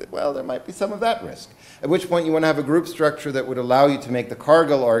you think that, well, there might be some of that risk. At which point you want to have a group structure that would allow you to make the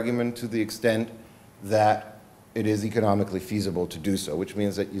Cargill argument to the extent that it is economically feasible to do so, which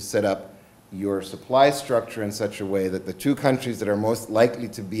means that you set up your supply structure in such a way that the two countries that are most likely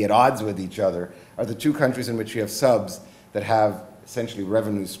to be at odds with each other are the two countries in which you have subs that have essentially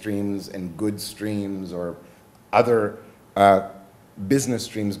revenue streams and goods streams or other business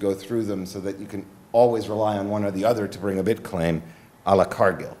streams go through them, so that you can always rely on one or the other to bring a bid claim a la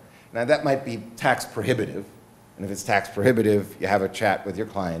Cargill. Now that might be tax prohibitive, and if it's tax prohibitive, you have a chat with your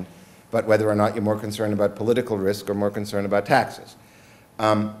client, but whether or not you're more concerned about political risk or more concerned about taxes.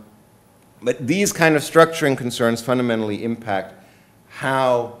 But these kind of structuring concerns fundamentally impact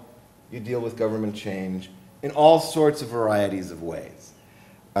how you deal with government change in all sorts of varieties of ways.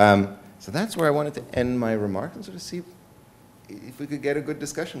 So that's where I wanted to end my remarks and sort of see if we could get a good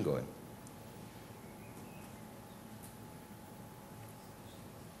discussion going.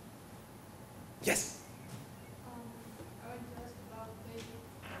 Yes? I want to ask about the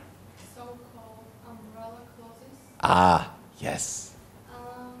so-called umbrella clauses. Ah, yes.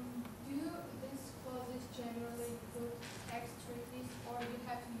 Do these clauses generally include tax treaties, or you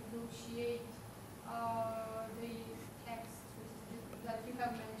have to negotiate the tax treaties that you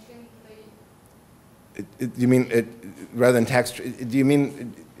have mentioned? You mean, rather than tax, do you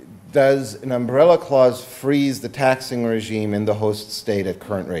mean, does an umbrella clause freeze the taxing regime in the host state at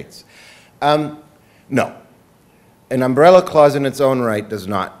current rates? No. An umbrella clause in its own right does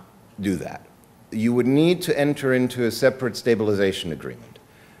not do that. You would need to enter into a separate stabilization agreement.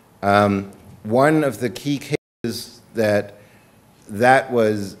 One of the key cases that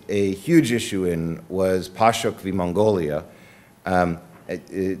was a huge issue in was Pashok v. Mongolia.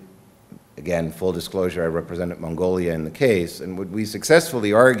 Again, full disclosure, I represented Mongolia in the case, and what we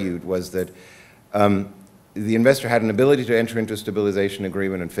successfully argued was that the investor had an ability to enter into a stabilization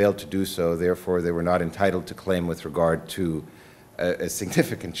agreement and failed to do so, therefore they were not entitled to claim with regard to a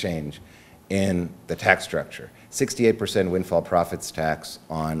significant change in the tax structure. 68% windfall profits tax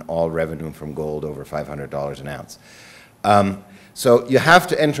on all revenue from gold over $500 an ounce. So you have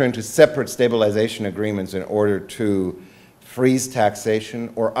to enter into separate stabilization agreements in order to freeze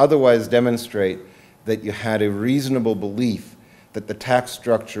taxation or otherwise demonstrate that you had a reasonable belief that the tax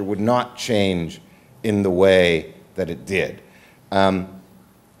structure would not change in the way that it did. And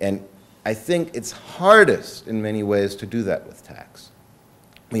I think it's hardest in many ways to do that with tax.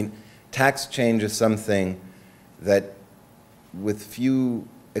 I mean, tax change is something that, with few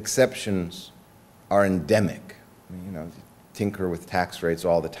exceptions, are endemic. I mean, you tinker with tax rates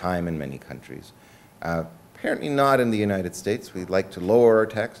all the time in many countries. Apparently not in the United States. We like to lower our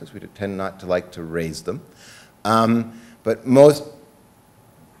taxes. We tend not to like to raise them. But most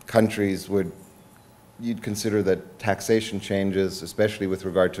countries you'd consider that taxation changes, especially with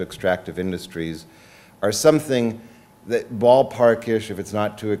regard to extractive industries, are something that ballparkish, if it's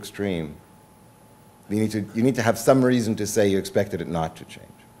not too extreme. You need to have some reason to say you expected it not to change.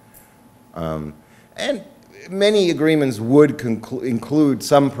 And many agreements would include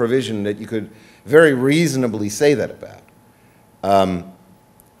some provision that you could very reasonably say that about. But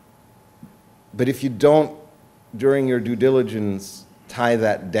if you don't, during your due diligence, tie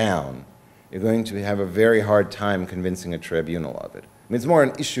that down, you're going to have a very hard time convincing a tribunal of it. I mean, it's more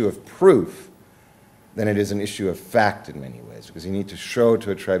an issue of proof than it is an issue of fact in many ways, because you need to show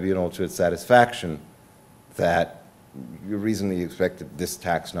to a tribunal to its satisfaction that you reasonably expected this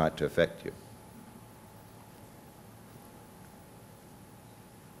tax not to affect you.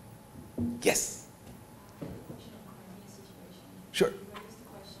 Yes? Sure. You raised the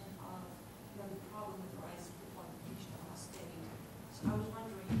question of the problem with the rise of the fictional state. So I was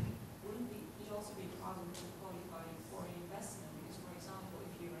wondering, wouldn't it also be a problem to qualify for an investment? Because, for example,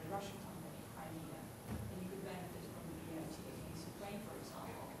 if you're a Russian company, Crimea, and you could benefit from the BIT against Ukraine, for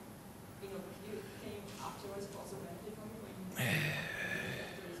example, can you afterwards also benefit from it when you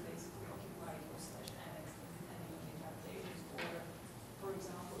is basically occupied or /annexed, depending on the interpretations? Or, for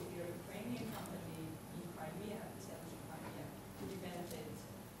example, if you're a Ukrainian company in Crimea, establishing Crimea, would you benefit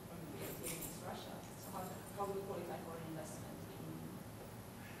from the BIT against Russia? So how do we qualify for an investment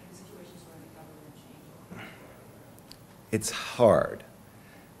in situations where the government changes? It's hard.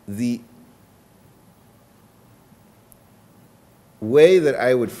 The way that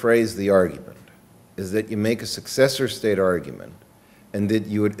I would phrase the argument is that you make a successor state argument and that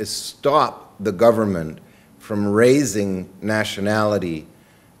you would stop the government from raising nationality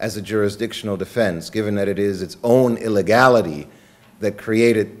as a jurisdictional defense, given that it is its own illegality that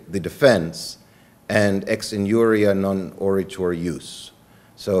created the defense and ex injuria non oritur jus.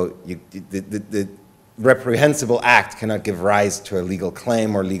 So the reprehensible act cannot give rise to a legal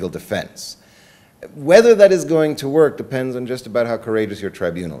claim or legal defense. Whether that is going to work depends on just about how courageous your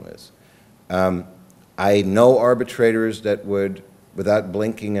tribunal is. I know arbitrators that would, without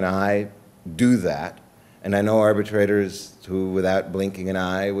blinking an eye, do that. And I know arbitrators who, without blinking an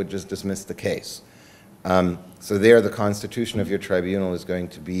eye, would just dismiss the case. So there, the constitution of your tribunal is going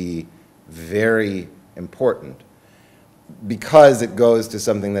to be very important because it goes to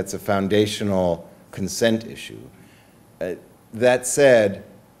something that's a foundational consent issue. That said,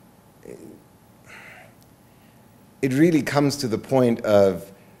 it really comes to the point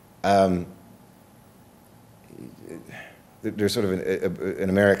of there's sort of an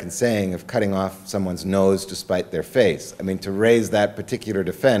American saying of cutting off someone's nose to spite their face. I mean, to raise that particular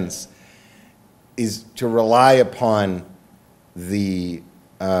defense is to rely upon the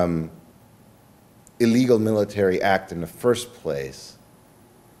illegal military act in the first place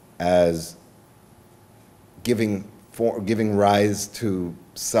as giving rise to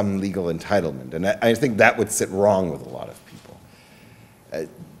some legal entitlement. And I think that would sit wrong with a lot of people.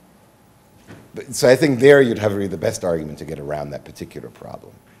 So I think there you'd have really the best argument to get around that particular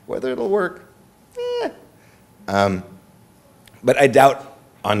problem. Whether it'll work, but I doubt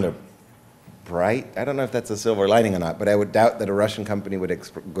on the bright, I don't know if that's a silver lining or not, but I would doubt that a Russian company would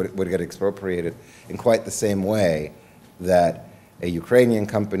get expropriated in quite the same way that a Ukrainian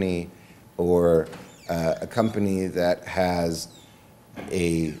company or a company that has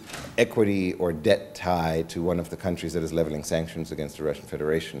a equity or debt tie to one of the countries that is leveling sanctions against the Russian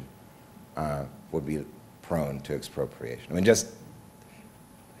Federation would be prone to expropriation. I mean, just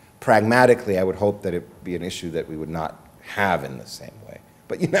pragmatically, I would hope that it would be an issue that we would not have in the same way.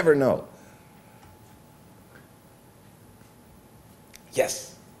 But you never know.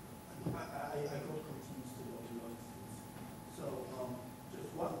 Yes? I got confused about a lot of things. So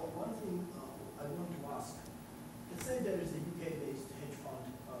just one thing I want to ask. Let's say there is a UK-based hedge fund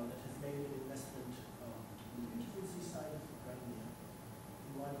that has made an investment on the beautiful seaside of Crimea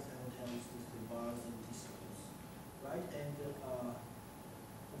in one of the hotels with the bars and discos, right? And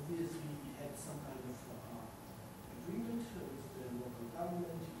obviously it had some kind of agreement with the local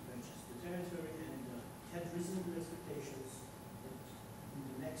government, it purchased the territory, and had reasonable expectations that in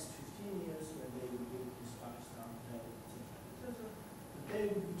the next 15 years, when they would build this Pakistan hotel, etc., that they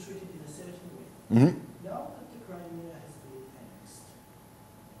would be treated in a certain way. Mm-hmm. Now that the Crimea has been annexed,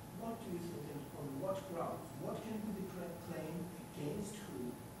 what do you think, and on what grounds? What can be the claim against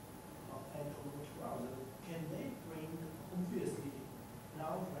who, and on what grounds? And can they bring, obviously,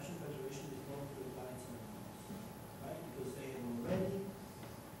 now the Russian Federation is going to apply its own laws, right? Because they have already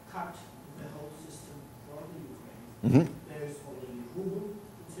cut the whole system from the Ukraine. Mm-hmm. There is already ruble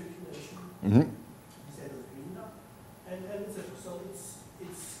in circulation Mm-hmm. instead of hryvnia, and etc. So it's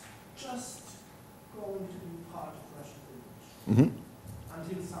just going to be part of Russian Federation Mm-hmm.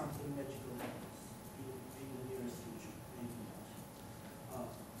 until something magical happens in the nearest future, maybe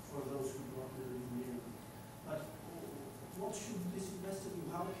not. For those who don't believe in miracles. But what should this investor do?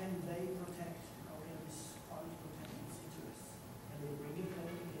 How can they protect, how can this fund protect its interests? Can they bring a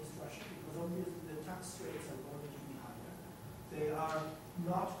claim against Russia? Because obviously the tax rates are going to be higher. The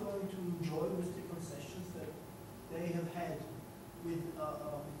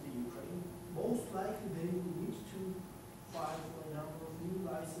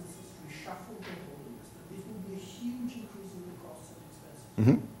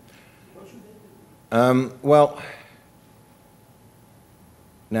Mm-hmm. What should they do? Well,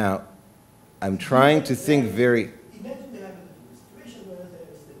 now, I'm trying to think very... Imagine the hypothetical situation where there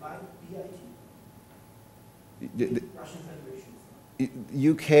is the BIT, Russian Federation.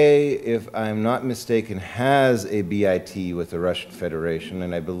 UK, if I'm not mistaken, has a BIT with the Russian Federation,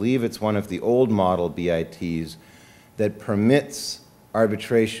 and I believe it's one of the old model BITs that permits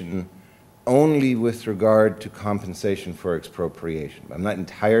arbitration only with regard to compensation for expropriation. I'm not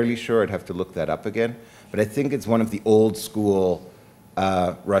entirely sure, I'd have to look that up again, but I think it's one of the old school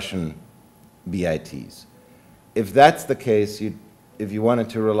Russian BITs. If that's the case, if you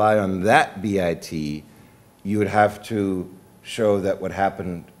wanted to rely on that BIT, you would have to show that what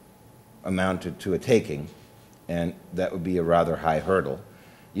happened amounted to a taking, and that would be a rather high hurdle.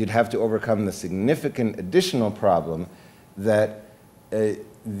 You'd have to overcome the significant additional problem that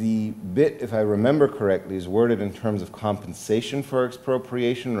the bit, if I remember correctly, is worded in terms of compensation for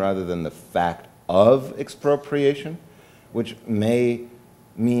expropriation rather than the fact of expropriation, which may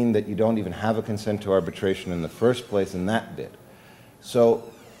mean that you don't even have a consent to arbitration in the first place in that bit. So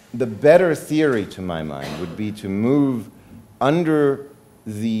the better theory, to my mind, would be to move under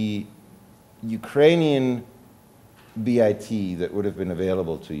the Ukrainian BIT that would have been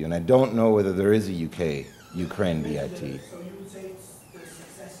available to you, and I don't know whether there is a UK-Ukraine BIT. So you would say it's the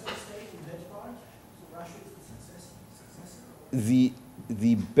successor state in that part? So Russia is the successor?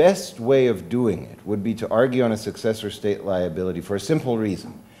 The best way of doing it would be to argue on a successor state liability for a simple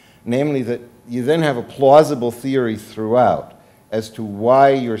reason, namely that you then have a plausible theory throughout as to why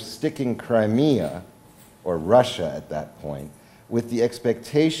you're sticking Crimea, or Russia at that point, with the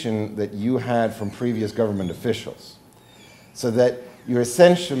expectation that you had from previous government officials. So that you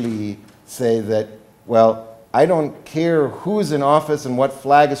essentially say that, well, I don't care who's in office and what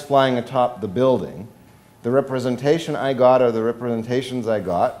flag is flying atop the building. The representation I got are the representations I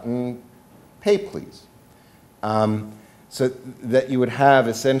got, and pay please. So that you would have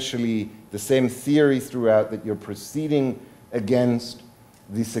essentially the same theory throughout, that you're proceeding against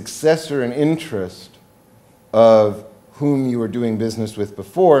the successor in interest of whom you were doing business with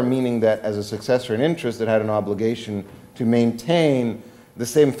before, meaning that as a successor in interest, it had an obligation to maintain the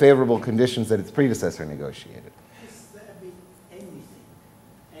same favorable conditions that its predecessor negotiated. Has there been anything,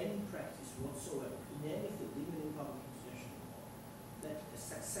 any practice whatsoever, in anything, even in public international law, that a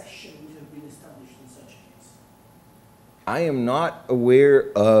succession would have been established in such a case? I am not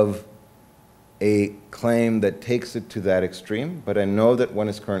aware of a claim that takes it to that extreme, but I know that one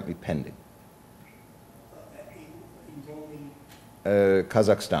is currently pending. Involving Kazakhstan.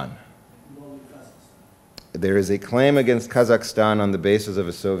 Kazakhstan? There is a claim against Kazakhstan on the basis of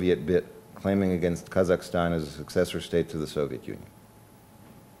a Soviet bit, claiming against Kazakhstan as a successor state to the Soviet Union.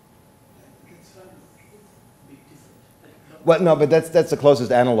 That's kind of a bit different. Well, no, but that's the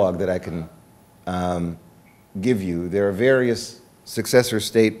closest analog that I can give you. There are various successor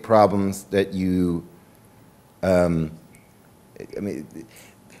state problems that you, I mean,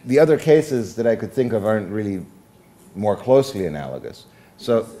 the other cases that I could think of aren't really more closely analogous.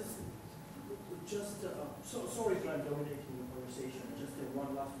 So, sorry if I'm dominating the conversation. Just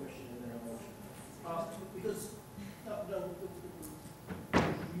one last question and then I'll because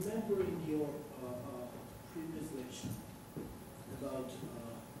remember in your previous lecture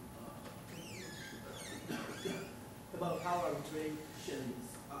about how arbitrations,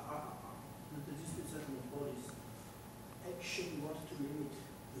 the dispute settlement bodies actually want to limit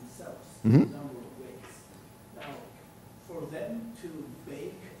themselves in a number of ways. Now, for them to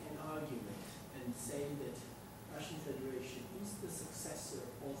make an argument and say that Russian Federation is the successor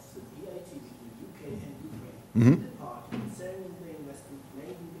of the BIT between UK and Ukraine, the part concerning the investment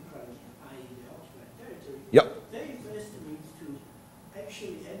made in the Crimea, i.e. the occupied territory, they first need to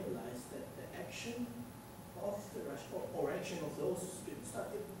actually analyze that the action of the Russian, or action of those students,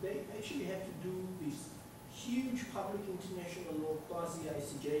 they actually have to do this huge public international law,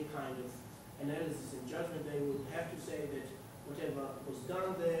 quasi-ICJ kind of analysis and judgment. They would have to say that whatever was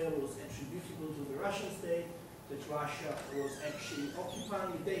done there was attributable to the Russian state, that Russia was actually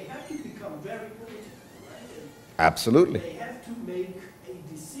occupying it. They have to become very political, right? And absolutely. they have to make a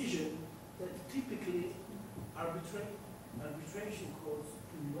decision that typically arbitration courts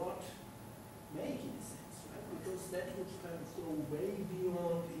do not make in a sense, right? Because that would kind of go way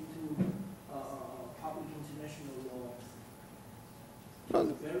beyond into public international law to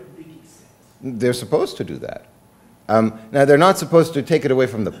a very big extent. They're supposed to do that. Now, they're not supposed to take it away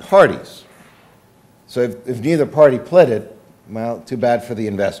from the parties. So if neither party pled it, well, too bad for the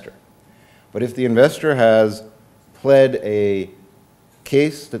investor. But if the investor has pled a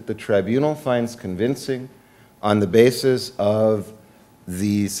case that the tribunal finds convincing on the basis of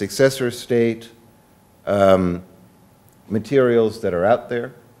the successor state materials that are out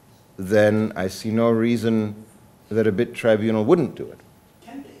there, then I see no reason that a BIT tribunal wouldn't do it.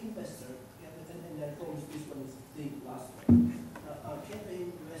 Can the investor, and I promise this one is the last one, can the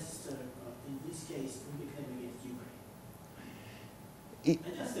investor in this case bring a claim against Ukraine?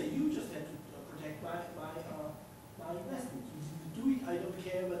 And just say, you just have to protect my investment. You do it, I don't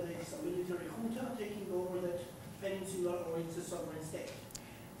care whether it's a military junta taking over that peninsula or it's a sovereign state.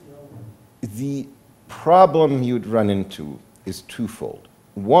 You know? The problem you'd run into is twofold.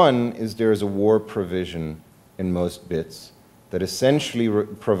 One is there is a war provision in most BITs that essentially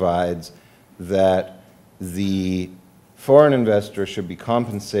provides that the foreign investor should be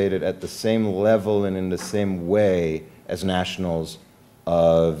compensated at the same level and in the same way as nationals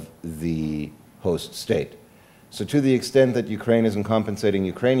of the host state. So to the extent that Ukraine isn't compensating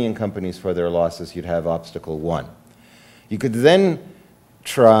Ukrainian companies for their losses, you'd have obstacle one. You could then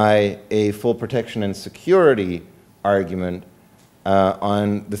try a full protection and security argument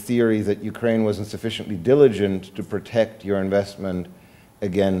on the theory that Ukraine wasn't sufficiently diligent to protect your investment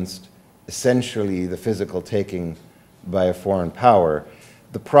against essentially the physical taking by a foreign power.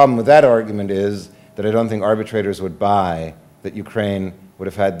 The problem with that argument is that I don't think arbitrators would buy that Ukraine would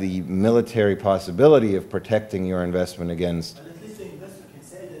have had the military possibility of protecting your investment against. But at least the investor can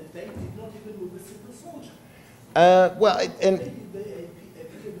say that they did not even move a single soldier.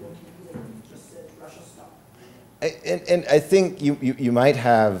 And I think you might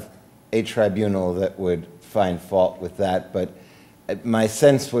have a tribunal that would find fault with that, but my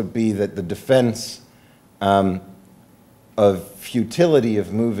sense would be that the defense of futility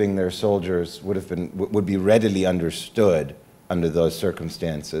of moving their soldiers would be readily understood under those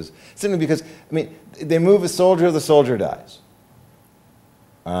circumstances, simply because, I mean, they move a soldier dies.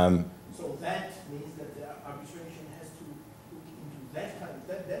 So that means that the arbitration has to look into that kind of,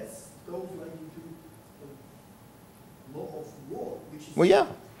 that goes like into the law of war, which is... Well, yeah.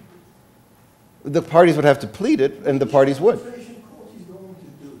 The parties would have to plead it, and the parties would. The arbitration court is going to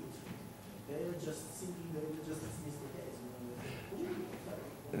do it. They're just simply going to just dismiss the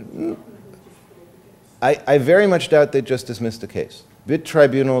case. I very much doubt they just dismissed the case. BIT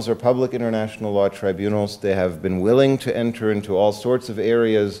tribunals are public international law tribunals. They have been willing to enter into all sorts of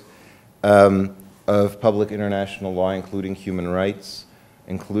areas of public international law, including human rights,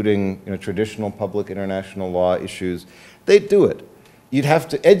 including traditional public international law issues. They do it. You'd have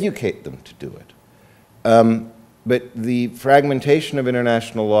to educate them to do it. But the fragmentation of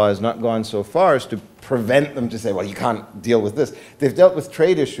international law has not gone so far as to prevent them to say, well, you can't deal with this. They've dealt with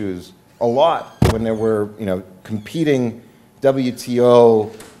trade issues a lot when there were competing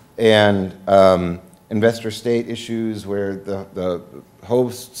WTO and investor-state issues where the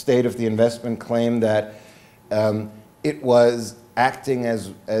host state of the investment claimed that it was acting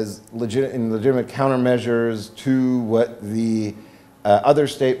as legitimate countermeasures to what the other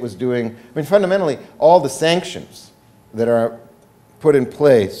state was doing. I mean, fundamentally, all the sanctions that are put in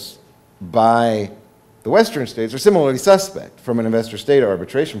place by the Western states are similarly suspect from an investor-state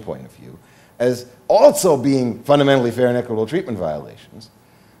arbitration point of view as also being fundamentally fair and equitable treatment violations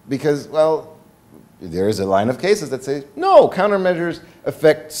because, well, there is a line of cases that say, no, countermeasures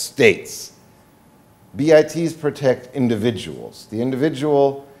affect states. BITs protect individuals. The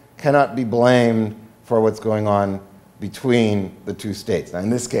individual cannot be blamed for what's going on between the two states. Now, in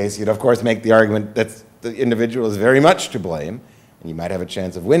this case, you'd of course make the argument that the individual is very much to blame, and you might have a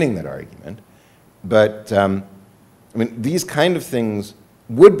chance of winning that argument. But I mean, these kind of things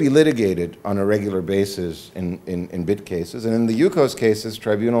would be litigated on a regular basis in BIT cases, and in the UCOS cases,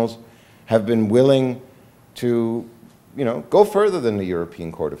 tribunals have been willing to go further than the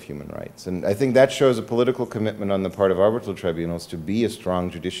European Court of Human Rights. And I think that shows a political commitment on the part of arbitral tribunals to be a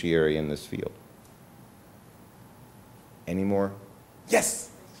strong judiciary in this field. Any more?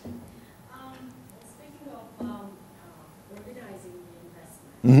 Yes? Speaking of organizing the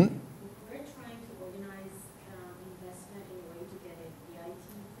investment, Mm-hmm. we're trying to organize investment in a way to get a BIT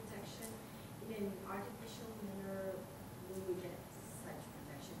protection. In an artificial manner, we would get such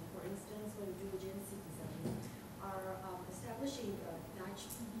protection. For instance, when Georgian citizens are establishing a Dutch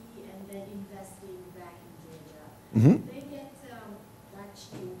PB and then investing back in Georgia, Mm-hmm. they get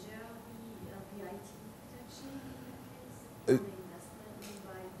Dutch Georgia BIT protection in that case? Investment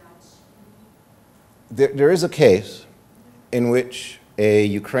by Dutch PB? There is a case in which a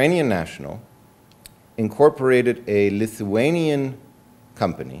Ukrainian national incorporated a Lithuanian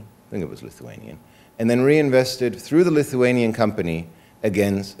company, I think it was Lithuanian, and then reinvested through the Lithuanian company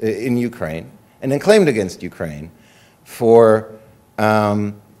in Ukraine, and then claimed against Ukraine for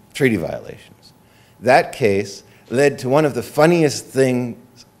treaty violations. That case, led to one of the funniest things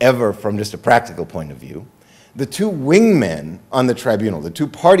ever from just a practical point of view. The two wingmen on the tribunal, the two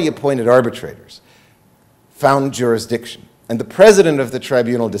party-appointed arbitrators, found jurisdiction, and the president of the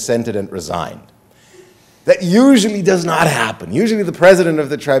tribunal dissented and resigned. That usually does not happen. Usually the president of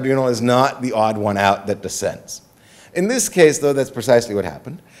the tribunal is not the odd one out that dissents. In this case, though, that's precisely what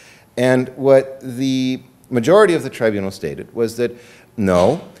happened. And what the majority of the tribunal stated was that,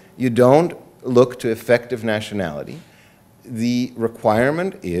 no, you don't look to effective nationality. The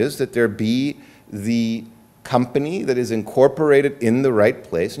requirement is that there be the company that is incorporated in the right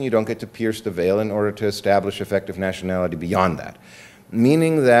place, and you don't get to pierce the veil in order to establish effective nationality beyond that.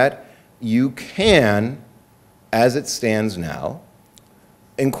 Meaning that you can, as it stands now,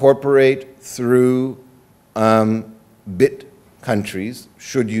 incorporate through bit countries,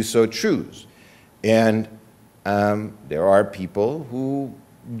 should you so choose. And there are people who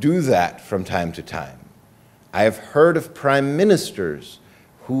do that from time to time. I have heard of prime ministers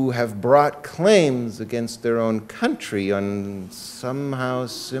who have brought claims against their own country on somehow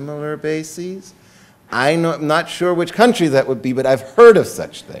similar bases. I'm not sure which country that would be, but I've heard of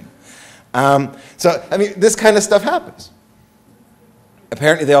such thing. So, I mean, this kind of stuff happens.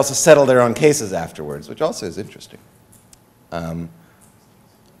 Apparently, they also settle their own cases afterwards, which also is interesting. Well,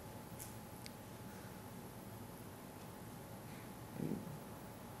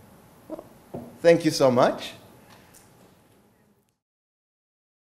 thank you so much.